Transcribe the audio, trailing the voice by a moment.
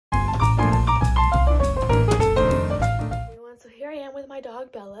I'm with my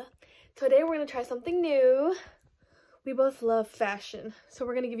dog Bella. Today we're gonna try something new. We both love fashion, so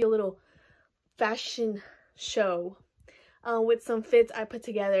we're gonna give you a little fashion show with some fits I put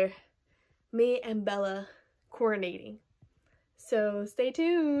together, me and Bella coordinating. So stay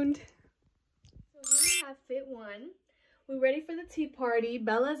tuned. So here we have fit one. We're ready for the tea party.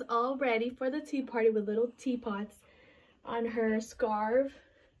 Bella's all ready for the tea party with little teapots on her scarf.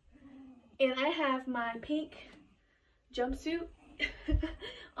 And I have my pink jumpsuit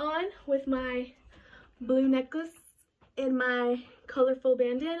on with my blue necklace and my colorful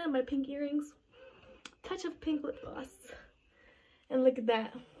bandana, my pink earrings, touch of pink lip gloss. And look at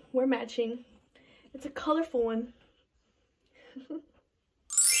that, we're matching. It's a colorful one.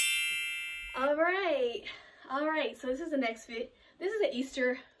 All right, so this is the next fit. This is an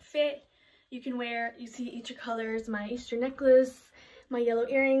Easter fit. You can wear, you see Easter colors, my Easter necklace, my yellow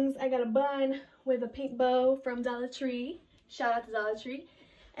earrings. I got a bun with a pink bow from Dollar Tree. Shout out to Dollar Tree.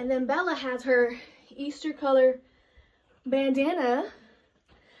 And then Bella has her Easter color bandana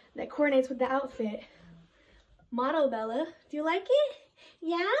that coordinates with the outfit. Model Bella, do you like it?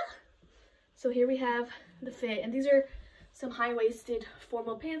 Yeah? So here we have the fit. And these are some high-waisted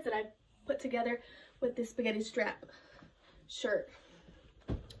formal pants that I put together with this spaghetti strap shirt.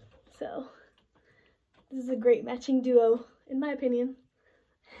 So this is a great matching duo, in my opinion.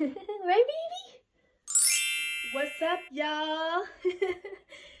 Right, baby? What's up, y'all?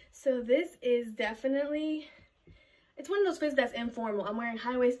 So this is definitely, it's one of those fits that's informal. I'm wearing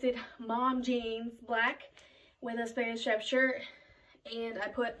high-waisted mom jeans, black, with a spaghetti strap shirt, and I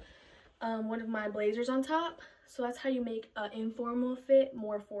put one of my blazers on top. So that's how you make an informal fit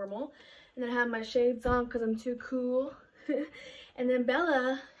more formal. And then I have my shades on because I'm too cool. And then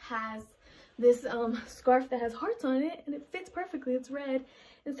Bella has this scarf that has hearts on it, and it fits perfectly. It's red.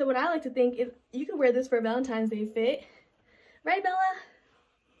 And so what I like to think is you can wear this for a Valentine's Day fit. Right, Bella?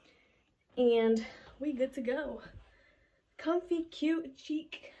 And we good to go. Comfy, cute,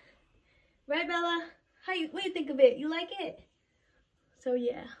 chic. Right, Bella? What do you think of it? You like it? So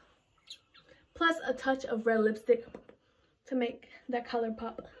yeah. Plus a touch of red lipstick to make that color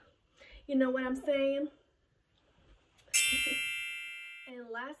pop. You know what I'm saying? And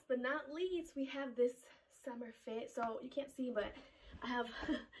last but not least, we have this summer fit. So you can't see, but I have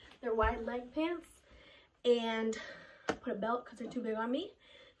their wide leg pants and put a belt because they're too big on me.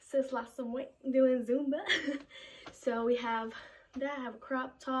 Sis lost some weight doing Zumba. So we have that. I have a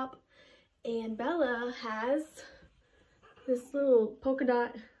crop top, and Bella has this little polka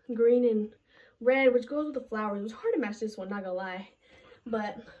dot green and red, which goes with the flowers. It was hard to match this one, not gonna lie,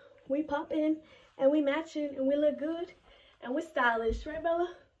 but we pop in and we match it and we look good and we're stylish, right,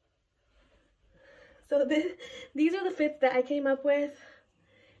 Bella? So these are the fits that I came up with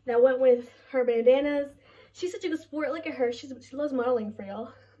that went with her bandanas. She's such a good sport. Look at her. She loves modeling for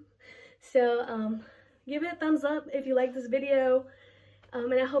y'all. So give it a thumbs up if you like this video,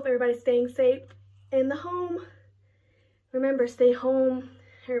 and I hope everybody's staying safe in the home. Remember, stay home.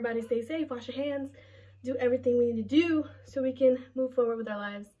 Everybody stay safe, wash your hands, do everything we need to do so we can move forward with our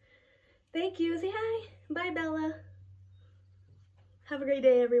lives. Thank you. Say hi. Bye, Bella. Have a great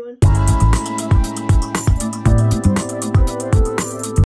day, everyone.